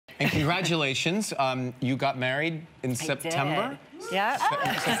And congratulations. You got married in September? Yeah. September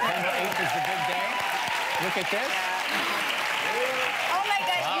 8th is the big day. Look at this. Oh my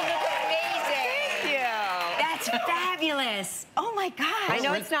gosh, Wow. you look amazing. Thank you. That's fabulous. Oh my gosh. I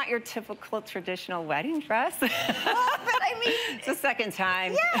know it's not your typical traditional wedding dress. Well, but I mean, it's the second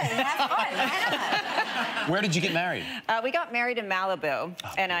time. yeah, have fun. Why not? Where did you get married? We got married in Malibu,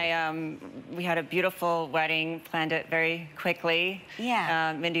 and we had a beautiful wedding, planned it very quickly.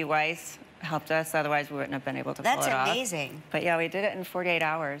 Yeah. Mindy Weiss helped us, otherwise we wouldn't have been able to pull it off. That's amazing. But yeah, we did it in 48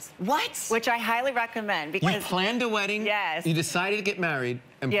 hours. What? Which I highly recommend because... You planned a wedding? Yes. You decided to get married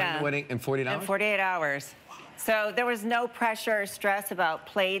and planned a wedding in 48 hours? In 48 hours. So there was no pressure or stress about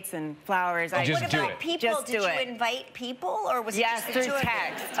plates and flowers. Just what do about it. people? Just Did do you it. invite people, or was it Yes, just the through two of you?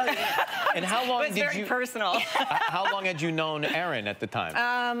 text. Oh, yeah. And how long It was did very you... personal. How long had you known Aaron at the time?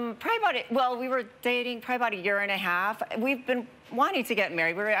 Probably about, well, we were dating probably about a year and a half. We've been wanting to get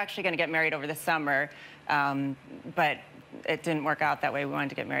married. We were actually going to get married over the summer, but it didn't work out that way. We wanted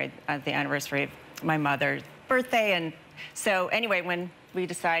to get married at the anniversary of my mother's birthday. And so anyway, when we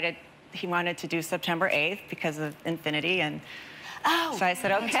decided he wanted to do September 8th because of Infinity, and so I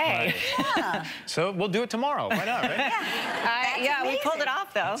said, okay. Yeah. So we'll do it tomorrow. Why not, right? Yeah, we pulled it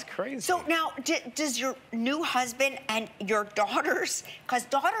off, though. That's crazy. So now, does your new husband and your daughters, because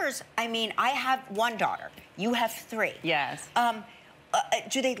daughters, I mean, I have one daughter. You have three. Yes.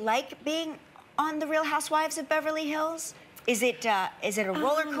 Do they like being on The Real Housewives of Beverly Hills? Is it a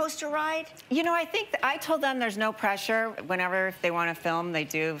roller coaster ride? You know, I think I told them there's no pressure. Whenever if they want to film, they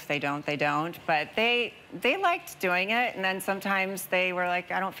do. If they don't, they don't. But they liked doing it, and then sometimes they were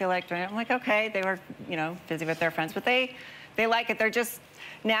like, I don't feel like doing it. I'm like, okay. They were, you know, busy with their friends, but they like it. They're just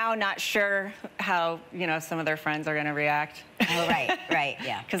now not sure how, you know, some of their friends are going to react. Oh, right,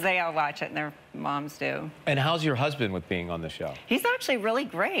 yeah. Because they all watch it, and their moms do. And how's your husband with being on the show? He's actually really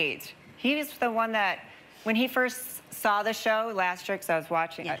great. He was the one that, when he first saw the show last year, because I was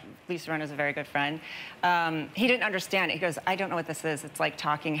watching, Lisa Rinna is a very good friend, he didn't understand it. He goes, I don't know what this is. It's like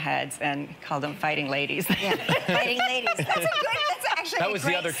Talking Heads, and he called them Fighting Ladies. Yeah, Fighting Ladies. That's actually That a was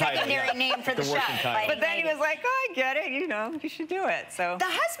great the other title, secondary name for the show. working title. But then he was like, oh, I get it. You know, you should do it. So The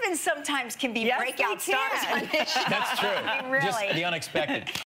husbands sometimes can be Yes, breakout they can. stars on this show. That's true. Really. Just the unexpected.